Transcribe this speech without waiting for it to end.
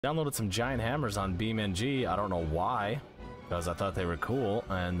Downloaded some giant hammers on beamng. I don't know why, because I thought they were cool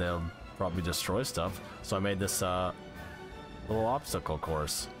and they'll probably destroy stuff. So I made this little obstacle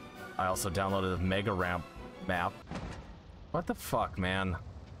course. I also downloaded a mega ramp map. What the fuck, man?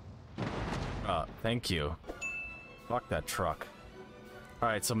 Thank you. Fuck that truck.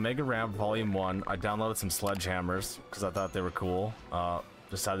 Alright, so Mega Ramp Volume 1. I downloaded some sledgehammers because I thought they were cool.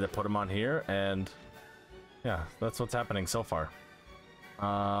 Decided to put them on here, and yeah, that's what's happening so far.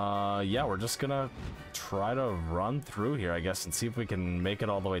 Yeah, we're just gonna try to run through here, I guess, and see if we can make it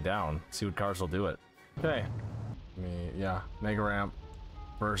all the way down. See what cars will do it. Okay. Yeah, Mega Ramp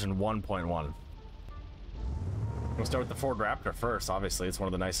version 1.1. We'll start with the Ford Raptor first, obviously. It's one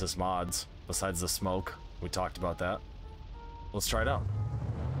of the nicest mods, besides the smoke. We talked about that. Let's try it out.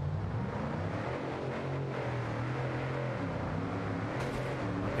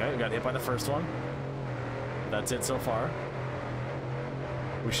 Okay, we got hit by the first one. That's it so far.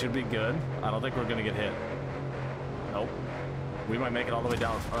 We should be good. I don't think we're gonna get hit. Nope. We might make it all the way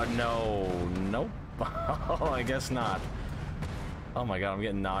down. No. Nope. Oh, I guess not. Oh my god, I'm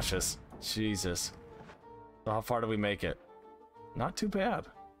getting nauseous. Jesus. So how far do we make it? Not too bad.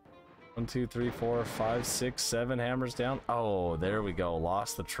 1, 2, 3, 4, 5, 6, 7 hammers down. Oh, there we go.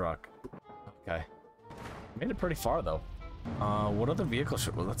 Lost the truck. Okay. Made it pretty far though. What other vehicles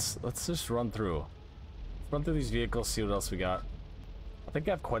should we... Let's just run through. Let's run through these vehicles, see what else we got. I think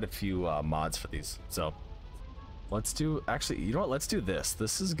I have quite a few mods for these. So let's do... Actually, you know what? Let's do this.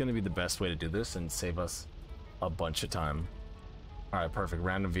 This is going to be the best way to do this and save us a bunch of time. Alright, perfect.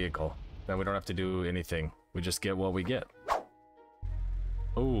 Random vehicle. Then we don't have to do anything. We just get what we get.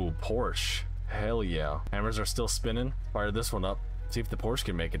 Oh, Porsche. Hell yeah. Hammers are still spinning. Fire this one up. See if the Porsche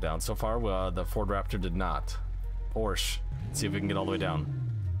can make it down. So far, the Ford Raptor did not. Porsche. Let's see if we can get all the way down.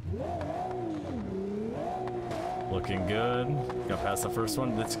 Looking good. Got past the first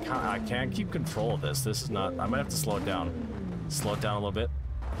one. I can't keep control of this. This is not... I might have to slow it down. Slow it down a little bit.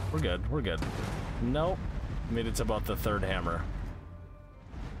 We're good. We're good. Nope. Made it to about the third hammer.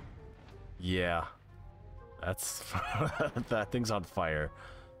 Yeah. That's... that thing's on fire.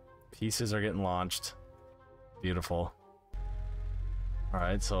 Pieces are getting launched. Beautiful.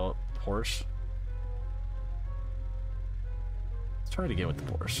 Alright, so Porsche. Let's try to get with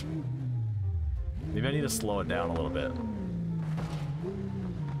the Porsche. Maybe I need to slow it down a little bit.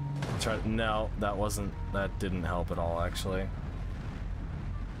 No, that wasn't... That didn't help at all, actually.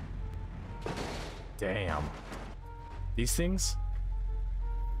 Damn. These things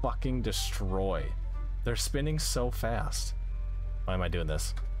fucking destroy. They're spinning so fast. Why am I doing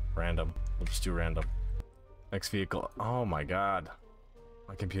this? Random. We'll just do random. Next vehicle. Oh my god.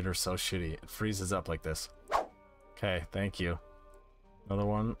 My computer's so shitty. It freezes up like this. Okay, thank you. Another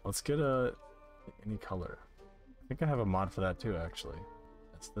one. Let's get any color. I think I have a mod for that too, actually.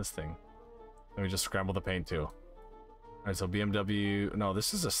 That's this thing. Let me just scramble the paint too. Alright, so BMW... No,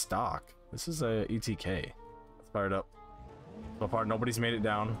 this is a stock. This is a ETK. Let's fire it up. So far, nobody's made it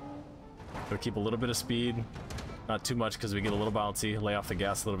down. Gotta keep a little bit of speed. Not too much because we get a little bouncy. Lay off the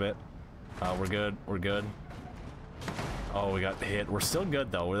gas a little bit. We're good. We're good. Oh, we got hit. We're still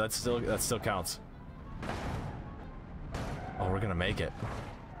good though. That still counts. Oh, we're gonna make it.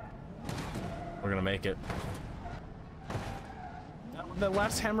 We're gonna make it. That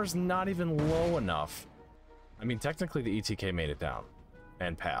last hammer's not even low enough. I mean, technically the ETK made it down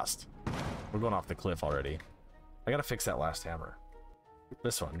and passed. We're going off the cliff already. I gotta fix that last hammer.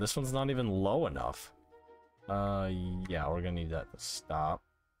 This one's not even low enough. Yeah, we're gonna need that to stop.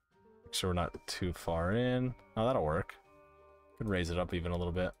 Make sure we're not too far in. Oh, that'll work. Could raise it up even a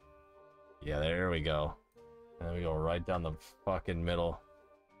little bit. Yeah, there we go. And then we go right down the fucking middle.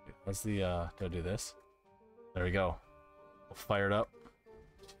 What's the, go do this. There we go. We'll fire it up.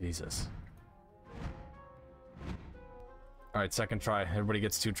 Jesus. Alright, second try. Everybody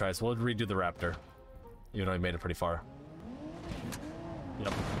gets 2 tries. We'll redo the Raptor. Even though we made it pretty far.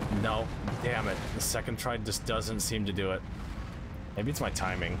 Yep. No. Damn it. The second try just doesn't seem to do it. Maybe it's my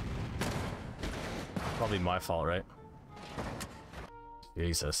timing. Probably my fault, right?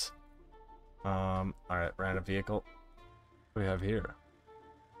 Jesus. Alright, random vehicle. What do we have here?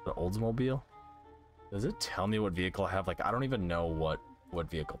 The Oldsmobile? Does it tell me what vehicle I have? Like, I don't even know what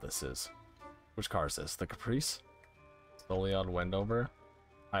vehicle this is. Which car is this? The Caprice? Solely on Wendover?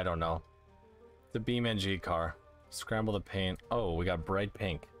 I don't know. The beamng car. Scramble the paint. Oh, we got bright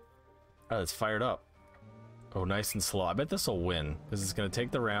pink. Oh, it's fired up. Oh, nice and slow. I bet this will win, because it's going to take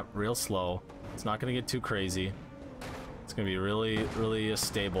the ramp real slow. It's not going to get too crazy. It's going to be really, really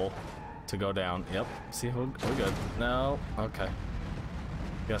stable to go down. Yep. See, we're good. No. Okay.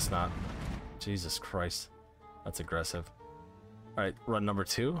 Guess not. Jesus Christ. That's aggressive. Alright, run number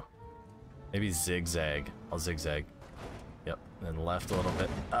 2. Maybe zigzag. I'll zigzag. Yep, and left a little bit.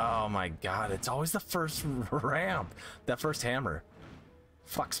 Oh my god, it's always the first ramp. That first hammer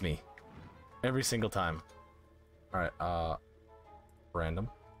fucks me every single time. Alright, random.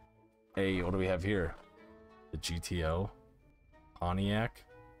 Hey, what do we have here? The GTO? Pontiac?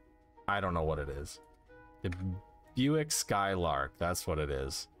 I don't know what it is. The Buick Skylark, that's what it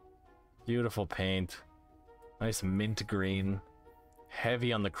is. Beautiful paint. Nice mint green.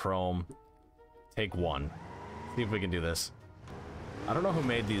 Heavy on the chrome. Take 1. See if we can do this. I don't know who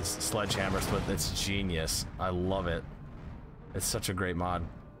made these sledgehammers, but it's genius. I love it. It's such a great mod.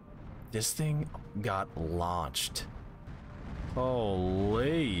 This thing got launched.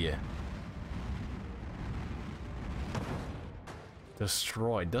 Holy.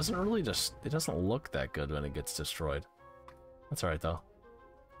 Destroyed. Doesn't really just... It doesn't look that good when it gets destroyed. That's alright, though.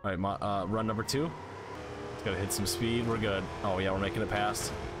 Alright, run number 2. Just gotta hit some speed. We're good. Oh, yeah, we're making it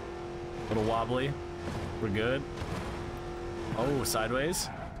past. A little wobbly. We're good. Oh, sideways.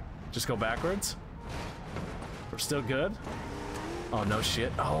 Just go backwards. We're still good. Oh, no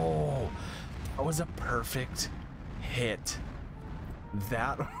shit. Oh, that was a perfect hit.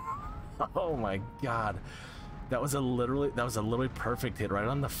 That... Oh, my God. That was a literally perfect hit right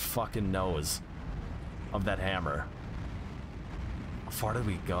on the fucking nose of that hammer. How far did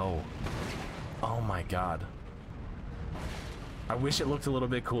we go? Oh my god. I wish it looked a little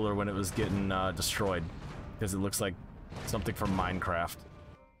bit cooler when it was getting destroyed, because it looks like something from Minecraft.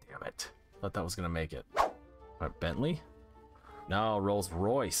 Damn it. Thought that was gonna make it. Alright, Bentley? No, Rolls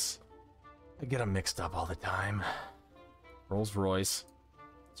Royce. I get them mixed up all the time. Rolls Royce.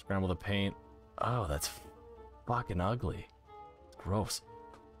 Scramble the paint. Oh, that's fucking ugly. Gross.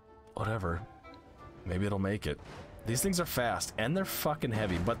 Whatever. Maybe it'll make it. These things are fast, and they're fucking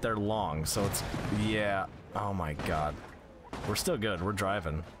heavy, but they're long, so it's... Yeah. Oh my god. We're still good. We're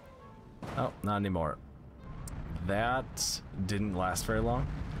driving. Oh, not anymore. That didn't last very long.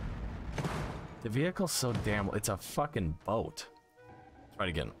 The vehicle's so damn... It's a fucking boat. Try it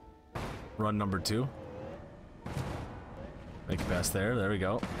again. Run number 2. Make it past there. There we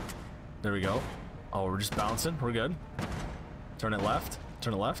go. There we go. Oh, we're just bouncing. We're good. Turn it left.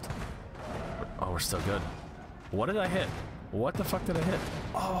 Turn it left. Oh, we're still good. What did I hit? What the fuck did I hit?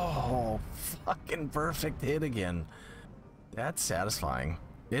 Oh, fucking perfect hit again. That's satisfying.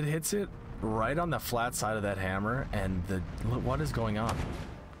 It hits it right on the flat side of that hammer, and the... What is going on?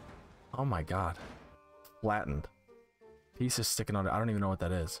 Oh my god. Flattened. Pieces sticking on it. I don't even know what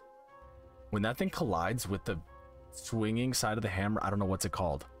that is. When that thing collides with the swinging side of the hammer, I don't know what's it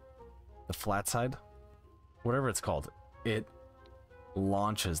called. The flat side? Whatever it's called. It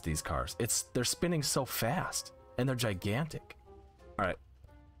launches these cars. They're spinning so fast, and they're gigantic. Alright.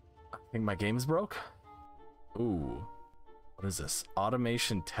 I think my game's broke. Ooh. What is this?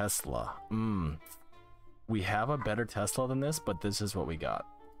 Automation Tesla. We have a better Tesla than this, but this is what we got.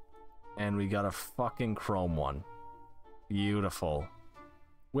 And we got a fucking chrome one. Beautiful.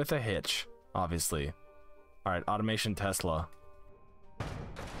 With a hitch, obviously. Alright, Automation Tesla. Is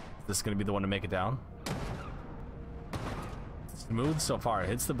this gonna be the one to make it down? Smooth so far. It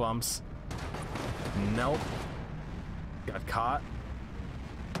hits the bumps. Nope. Got caught.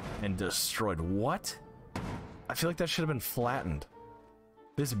 And destroyed. What? I feel like that should have been flattened.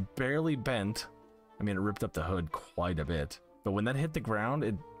 This barely bent. I mean, it ripped up the hood quite a bit. But when that hit the ground,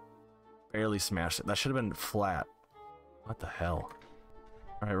 it barely smashed it. That should have been flat. What the hell?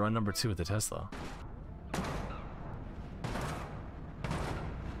 Alright, run number 2 with the Tesla.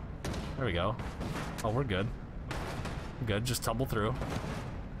 There we go. Oh, we're good. We're good. Just tumble through.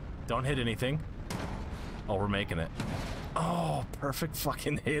 Don't hit anything. Oh, we're making it. Oh, perfect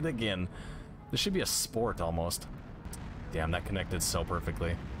fucking hit again. This should be a sport almost. Damn, that connected so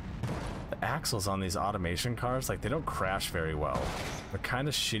perfectly. The axles on these automation cars, like, they don't crash very well. They're kind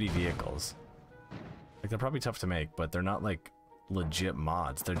of shitty vehicles. Like, they're probably tough to make, but they're not, like, legit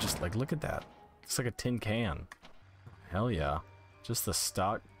mods. They're just, like, look at that. It's like a tin can. Hell yeah. Just the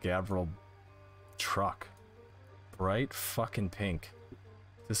stock Gavril truck. Bright fucking pink.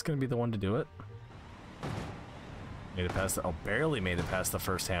 Is this gonna be the one to do it? Made it past the... Oh, barely made it past the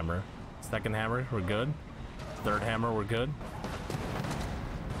first hammer. Second hammer, we're good. Third hammer, we're good.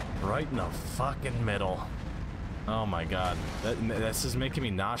 Right in the fucking middle. Oh my god. This is making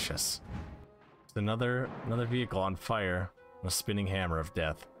me nauseous. It's another vehicle on fire. A spinning hammer of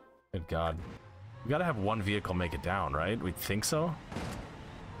death. Good god. We gotta have one vehicle make it down, right? We think so?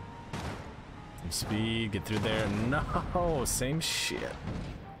 Some speed, get through there. No, same shit.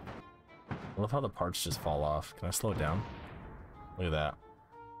 I love how the parts just fall off. Can I slow it down? Look at that.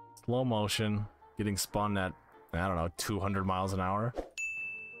 Slow motion, getting spun at I don't know, 200 miles an hour?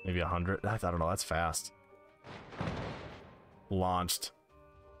 Maybe 100? I don't know, that's fast. Launched.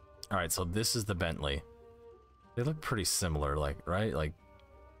 Alright, so this is the Bentley. They look pretty similar, like, right? Like,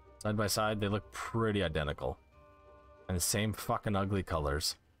 side by side, they look pretty identical. And the same fucking ugly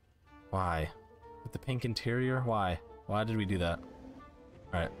colors. Why? With the pink interior? Why? Why did we do that?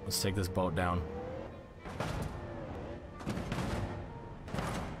 Alright, let's take this boat down.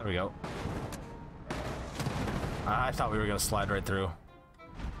 There we go. I thought we were gonna slide right through.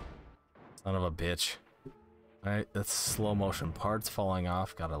 Son of a bitch. Alright, that's slow motion. Parts falling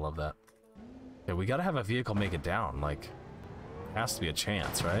off. God, I love that. Okay, we gotta have a vehicle make it down. Like, has to be a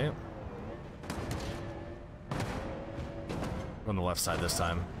chance, right? On the left side this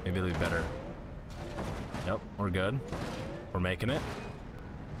time. Maybe it'll be better. Yep, we're good. We're making it.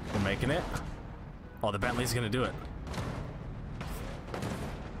 We're making it. Oh, the Bentley's gonna do it.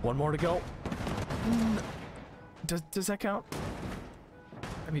 One more to go. Does that count?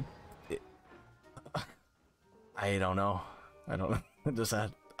 I mean, I don't know. I don't know. Does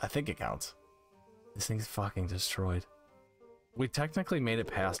that? I think it counts. This thing's fucking destroyed. We technically made it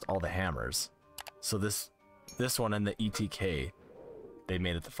past all the hammers. So this one and the ETK, they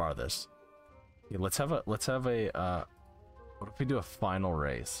made it the farthest. Okay, let's have a what if we do a final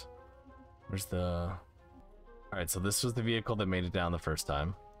race? Where's the... Alright, so this was the vehicle that made it down the first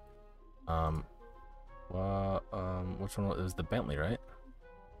time. Which one? It was the Bentley, right?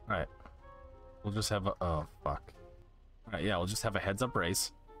 Alright. We'll just have a... Oh, fuck. Alright, yeah, we'll just have a heads-up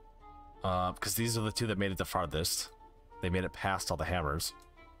race. Because these are the two that made it the farthest. They made it past all the hammers.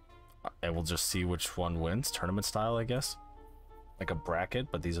 And we'll just see which one wins. Tournament style, I guess. Like a bracket,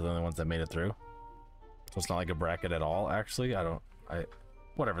 but these are the only ones that made it through. So it's not like a bracket at all, actually.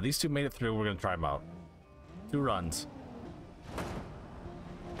 Whatever, these two made it through. We're gonna try them out. 2 runs.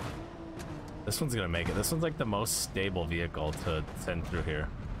 This one's gonna make it. This one's like the most stable vehicle to send through here.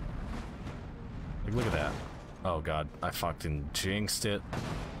 Like, look at that. Oh god, I fucking jinxed it.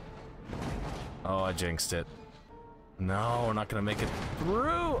 Oh, I jinxed it. No, we're not gonna make it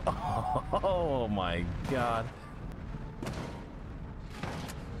through. Oh my god.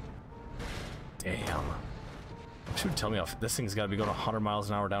 Damn. Should tell me off. This thing's gotta be going 100 miles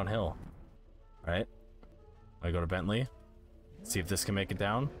an hour downhill. Alright. I go to Bentley. See if this can make it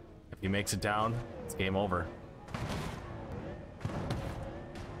down. If he makes it down, it's game over.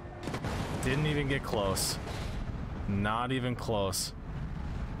 Didn't even get close. Not even close.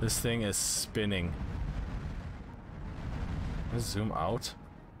 This thing is spinning. Let's zoom out.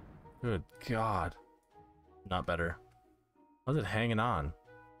 Good god. Not better. How's it hanging on?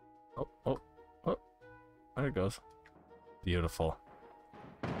 Oh, oh, oh. There it goes. Beautiful.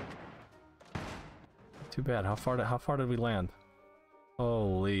 Too bad. How far did we land?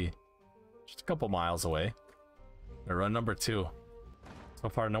 Holy. Just a couple miles away. Run number 2. So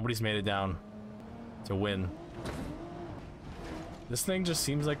far, nobody's made it down to win. This thing just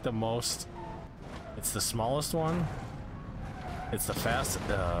seems like the most... It's the smallest one. It's the fastest...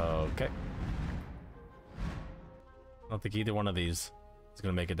 okay. I don't think either one of these is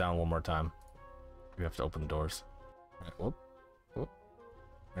going to make it down one more time. We have to open the doors. Alright, whoop. Whoop.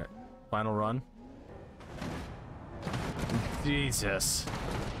 Alright, final run. Jesus.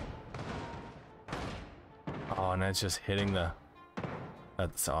 Oh, and it's just hitting the...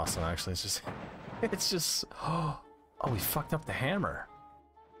 That's awesome, actually. It's just... It's just... Oh, we fucked up the hammer.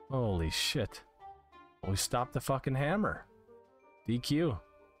 Holy shit. We stopped the fucking hammer. DQ.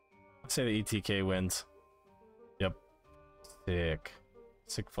 Let's say the ETK wins. Yep. Sick.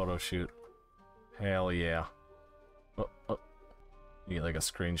 Sick photo shoot. Hell yeah. Oh, oh. You get like a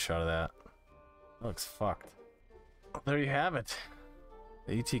screenshot of that. That looks fucked. There you have it.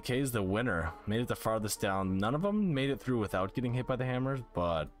 The ETK is the winner. Made it the farthest down. None of them made it through without getting hit by the hammers,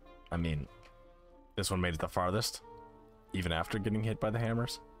 but, I mean, this one made it the farthest. Even after getting hit by the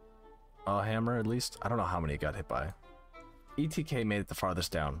hammers. A hammer, at least. I don't know how many it got hit by. ETK made it the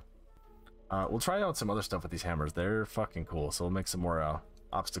farthest down. We'll try out some other stuff with these hammers. They're fucking cool, so we'll make some more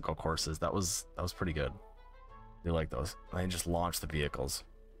obstacle courses. That was pretty good. You like those. And then just launch the vehicles.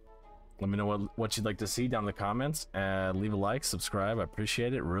 Let me know what you'd like to see down in the comments. Leave a like, subscribe. I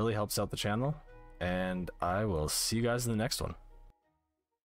appreciate it. It really helps out the channel. And I will see you guys in the next one.